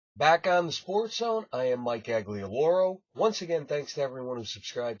Back on the Sports Zone, I am Mike Aglialoro. Once again, thanks to everyone who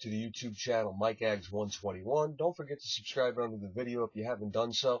subscribed to the YouTube channel Mike Ags121. Don't forget to subscribe under the video if you haven't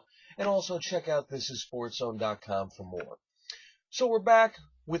done so, and also check out thisissportszone.com for more. So we're back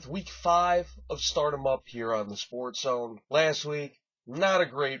with week 5 of Start 'em Up here on the Sports Zone. Last week, not a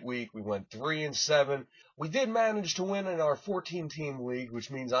great week. We went 3-7. We did manage to win in our 14-team league,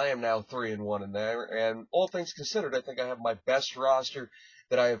 which means I am now 3-1 in there. And all things considered, I think I have my best roster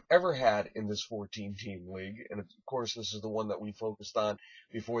that I have ever had in this 14-team league. And of course, this is the one that we focused on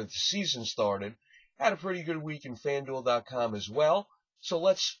before the season started. Had a pretty good week in FanDuel.com as well. So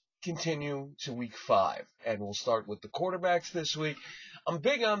let's continue to week 5, and we'll start with the quarterbacks this week. I'm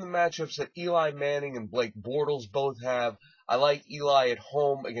big on the matchups that Eli Manning and Blake Bortles both have. I like Eli at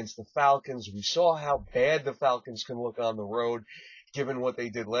home against the Falcons. We saw how bad the Falcons can look on the road, given what they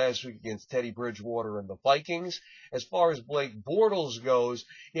did last week against Teddy Bridgewater and the Vikings. As far as Blake Bortles goes,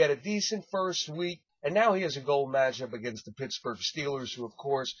 he had a decent first week, and now he has a goal matchup against the Pittsburgh Steelers, who, of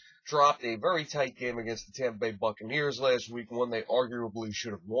course, dropped a very tight game against the Tampa Bay Buccaneers last week, one they arguably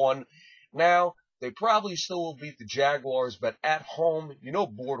should have won. Now, they probably still will beat the Jaguars, but at home, you know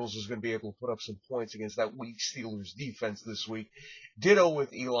Bortles is going to be able to put up some points against that weak Steelers defense this week. Ditto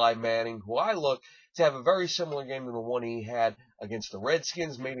with Eli Manning, who I look to have a very similar game to the one he had against the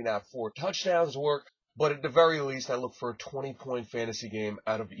Redskins. Maybe not 4 touchdowns work, but at the very least, I look for a 20-point fantasy game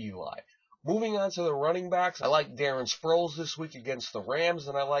out of Eli. Moving on to the running backs, I like Darren Sproles this week against the Rams,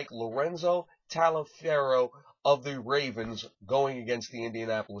 and I like Lorenzo Taliaferro of the Ravens going against the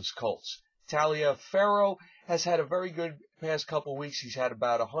Indianapolis Colts. Taliaferro has had a very good past couple weeks. He's had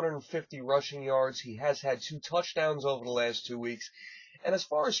about 150 rushing yards. He has had 2 touchdowns over the last 2 weeks. And as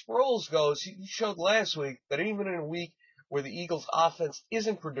far as Sproles goes, he showed last week that even in a week where the Eagles' offense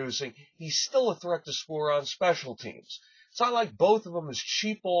isn't producing, he's still a threat to score on special teams. So I like both of them as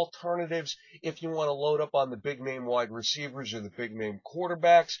cheap alternatives. If you want to load up on the big-name wide receivers or the big-name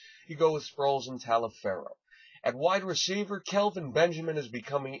quarterbacks, you go with Sproles and Taliaferro. At wide receiver, Kelvin Benjamin is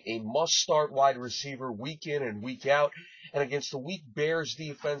becoming a must-start wide receiver week in and week out. And against the weak Bears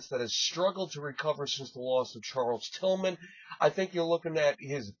defense that has struggled to recover since the loss of Charles Tillman, I think you're looking at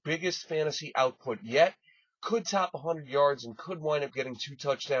his biggest fantasy output yet. Could top 100 yards and could wind up getting 2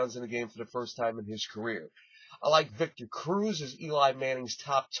 touchdowns in the game for the first time in his career. I like Victor Cruz as Eli Manning's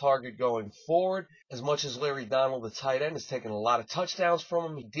top target going forward. As much as Larry Donald, the tight end, has taken a lot of touchdowns from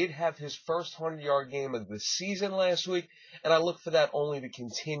him, he did have his first 100-yard game of the season last week, and I look for that only to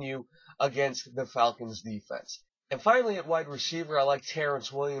continue against the Falcons' defense. And finally, at wide receiver, I like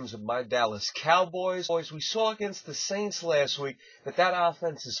Terrence Williams of my Dallas Cowboys. We saw against the Saints last week that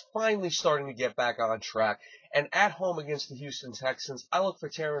offense is finally starting to get back on track. And at home against the Houston Texans, I look for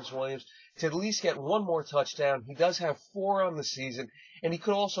Terrence Williams to at least get 1 more touchdown. He does have 4 on the season, and he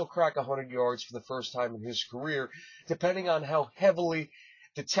could also crack 100 yards for the first time in his career, depending on how heavily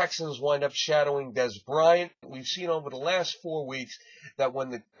the Texans wind up shadowing Dez Bryant. We've seen over the last 4 weeks that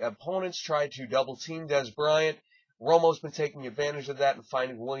when the opponents tried to double-team Dez Bryant, Romo's been taking advantage of that and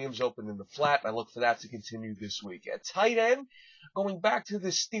finding Williams open in the flat, and I look for that to continue this week. At tight end, going back to the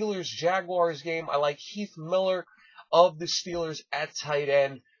Steelers-Jaguars game, I like Heath Miller of the Steelers at tight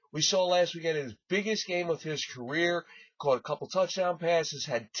end. We saw last weekend his biggest game of his career, caught a couple touchdown passes,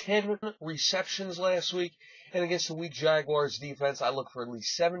 had 10 receptions last week, and against the weak Jaguars defense, I look for at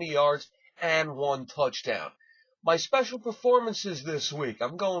least 70 yards and 1 touchdown. My special performances this week,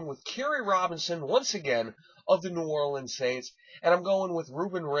 I'm going with Kerry Robinson once again of the New Orleans Saints, and I'm going with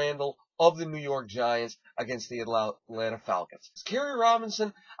Ruben Randall of the New York Giants against the Atlanta Falcons. Kerry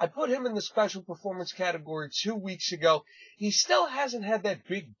Robinson, I put him in the special performance category 2 weeks ago. He still hasn't had that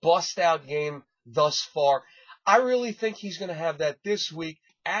big bust-out game thus far. I really think he's going to have that this week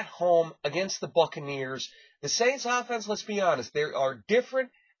at home against the Buccaneers. The Saints offense, let's be honest, they are different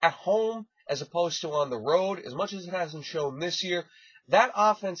at home as opposed to on the road. As much as it hasn't shown this year, that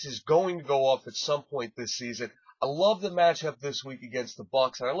offense is going to go off at some point this season. I love the matchup this week against the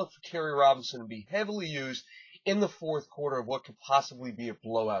Bucs, and I look for Kerry Robinson to be heavily used in the fourth quarter of what could possibly be a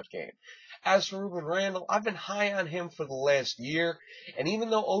blowout game. As for Ruben Randall, I've been high on him for the last year, and even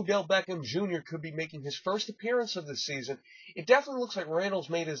though Odell Beckham Jr. could be making his first appearance of the season, it definitely looks like Randall's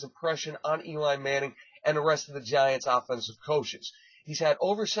made his impression on Eli Manning and the rest of the Giants' offensive coaches. He's had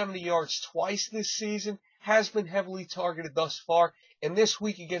over 70 yards twice this season, has been heavily targeted thus far, and this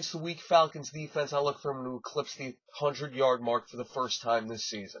week against the weak Falcons defense, I look for him to eclipse the 100-yard mark for the first time this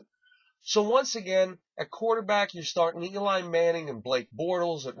season. So once again, at quarterback, you're starting Eli Manning and Blake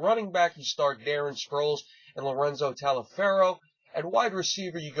Bortles. At running back, you start Darren Sproles and Lorenzo Taliaferro. At wide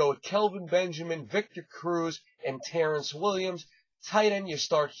receiver, you go with Kelvin Benjamin, Victor Cruz, and Terrence Williams. Tight end, you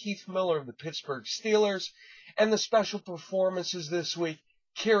start Heath Miller of the Pittsburgh Steelers. And the special performances this week,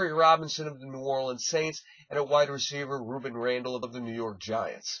 Kerry Robinson of the New Orleans Saints, and at wide receiver, Ruben Randall of the New York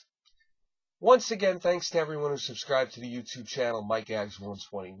Giants. Once again, thanks to everyone who subscribed to the YouTube channel Mike Ags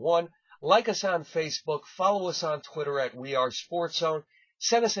 121. Like us on Facebook, follow us on Twitter at WeAreSportsZone.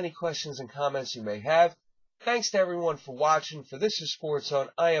 Send us any questions and comments you may have. Thanks to everyone for watching. For This is SportsZone,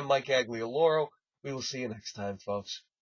 I am Mike Aglialoro. We will see you next time, folks.